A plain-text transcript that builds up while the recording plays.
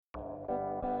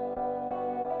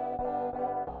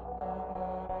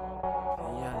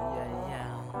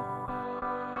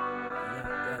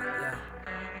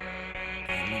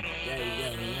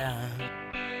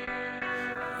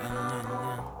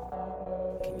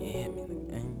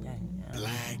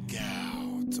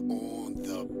Blackout on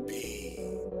the beat.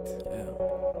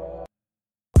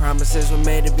 Promises were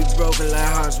made to be broken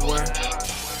like hearts were.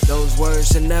 Those words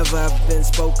should never have been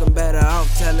spoken. Better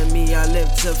off telling me I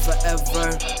live to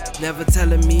forever. Never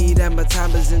telling me that my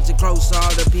time is inching closer.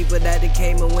 All the people that they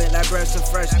came and went like breaths of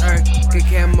fresh earth. Could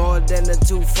care more than the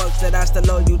two fucks that I still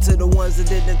owe you. To the ones that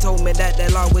didn't told me that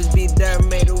they'll always be there.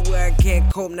 Made it where I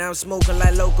can't cope. Now I'm smoking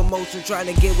like locomotion,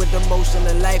 trying to get with the motion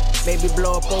of life. Maybe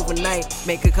blow up overnight.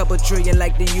 Make a couple trillion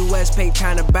like the US pay,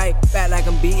 trying to bite back like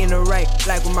I'm beating the right.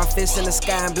 Like with my fists in the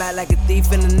sky and black like a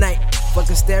thief in the night.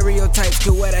 Fucking stereotypes,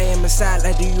 kill what I am inside.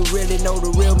 Like, do you really know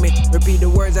the real me? Repeat the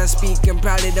words I speak and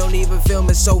probably don't even feel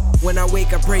me. So when I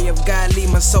wake, I pray if God leave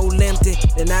my soul empty.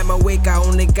 The night I wake, I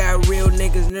only got real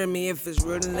niggas near me. If it's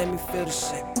real, then let me feel the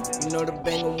shit. You know the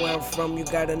bang and where I'm from. You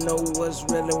gotta know what's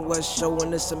real and what's showing.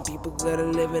 There's some people that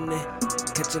are living it,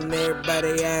 catching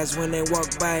everybody's eyes when they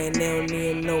walk by, and they don't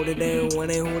even know that they ain't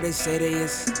one ain't who they say they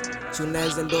is. Soon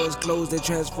as the doors close, they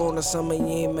transform to something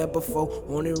you ain't met before.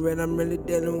 Only real I'm really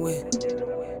dealing with.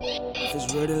 If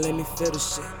it's real, then let me feel the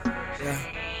shit. Yeah.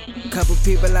 Couple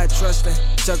people I trust in,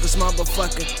 circle small but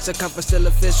fucking. Circumference still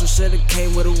official, should've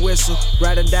came with a whistle.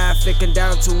 Ride or die, flicking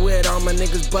down to it. All my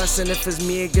niggas bustin'. If it's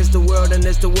me against the world, then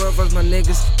it's the world versus my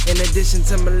niggas. In addition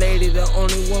to my lady, the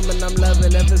only woman I'm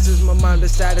loving ever since my mom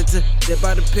decided to dip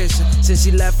out the picture. Since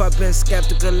she left, I've been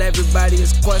skeptical. Everybody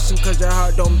is questioned, cause their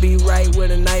heart don't beat right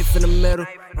with a knife in the middle.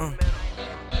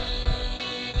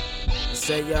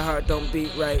 Say your heart don't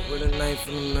beat right with a knife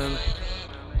in the middle.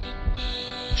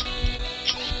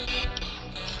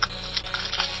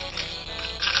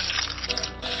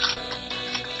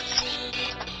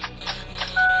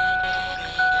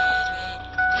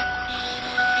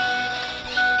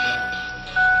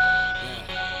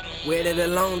 Waited a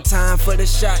long time for the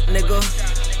shot, nigga.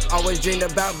 Always dreamed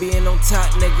about being on top,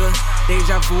 nigga.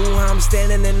 Deja vu, how I'm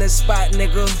standing in this spot,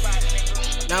 nigga.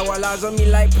 Now all eyes on me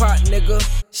like pot, nigga.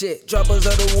 Shit, troubles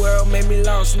of the world made me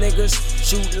lost, niggas.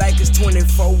 Shoot like it's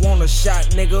 24 on a shot,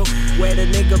 nigga. Where the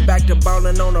nigga back to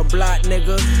ballin' on the block,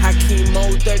 nigga. Hakeem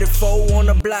mode 34 on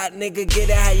the block, nigga. Get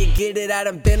it how you get it, I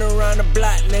done been around the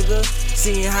block, nigga.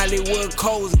 Seeing Hollywood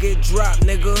codes get dropped,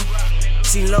 nigga.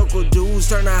 See local dudes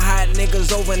turn to hot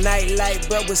niggas overnight like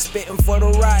bro was spittin' for the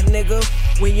rock, nigga.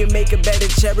 When you make it better,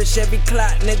 cherish every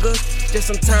clock, nigga. Just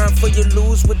some time for you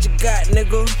lose what you got,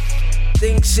 nigga.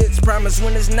 Think shit's promised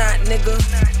when it's not, nigga.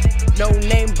 No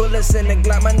name bullets in the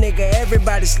Glock, my nigga.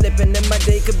 Everybody slipping, and my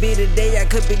day could be the day. I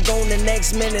could be gone the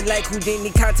next minute like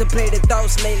Houdini. Contemplated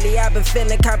thoughts lately. I've been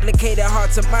feeling complicated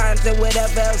hearts and minds and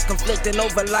whatever else. Conflicting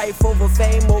over life, over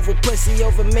fame, over pussy,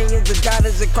 over millions of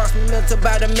dollars. It cost me millions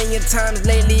about 1 million times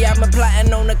lately. I've been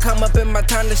plotting on to come up in my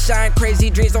time to shine. Crazy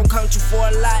dreams don't come true for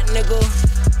a lot, nigga.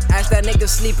 Ask that nigga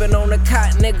sleeping on the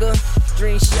cot, nigga.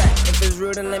 Dream shot. If it's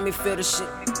real, then let me feel the shit.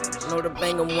 Know the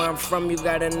bang of where I'm from, you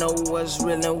gotta know what's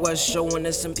real and what's showing.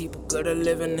 There's some people good at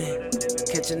living it,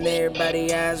 catching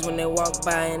everybody's eyes when they walk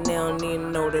by, and they don't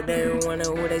even know that they ain't one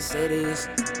who they say they is.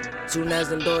 Soon as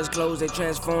the doors close, they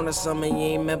transform to something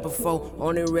you ain't met before.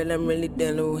 Only real I'm really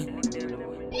dealing with.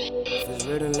 If it's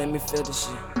real, then let me feel the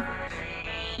shit.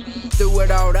 Through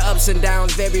it all, the ups and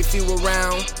downs, very few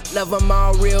around. Love them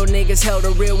all, real niggas held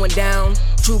a real one down.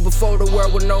 True before the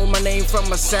world would know my name from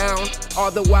my sound.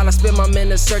 All the while I spend my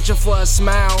minutes searching for a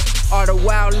smile. All the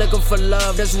while looking for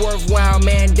love that's worthwhile.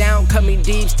 Man down, coming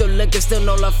deep, still looking, still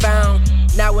no love found.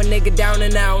 Now a nigga down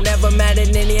and out, never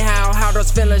mattered anyhow. How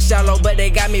those feelings shallow, but they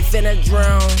got me finna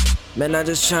drown. Man, I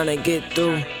just tryna get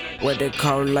through what they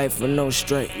call life with no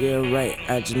straight. Yeah, right,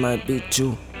 I just might be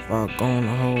too far gone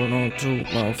to hold on to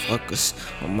motherfuckers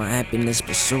on my happiness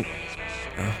pursuit.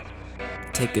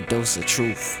 Take a dose of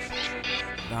truth.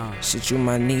 Shit, you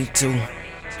might need to.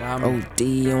 OD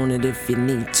on it if you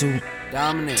need to.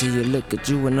 Till you look at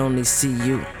you and only see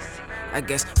you. I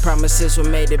guess promises were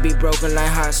made to be broken like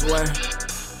hearts were.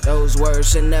 Those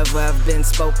words should never have been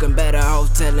spoken. Better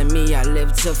off telling me I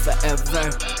live to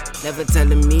forever. Never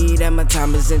telling me that my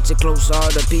time is inching close. All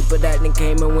the people that then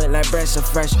came and went like breaths of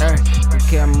fresh air. You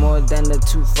care more than the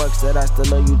two fucks that I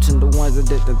still owe you. To the ones that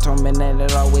did the torment, and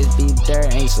it'll always be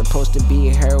there. Ain't supposed to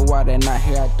be here while they're not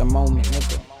here at the moment,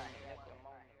 nigga.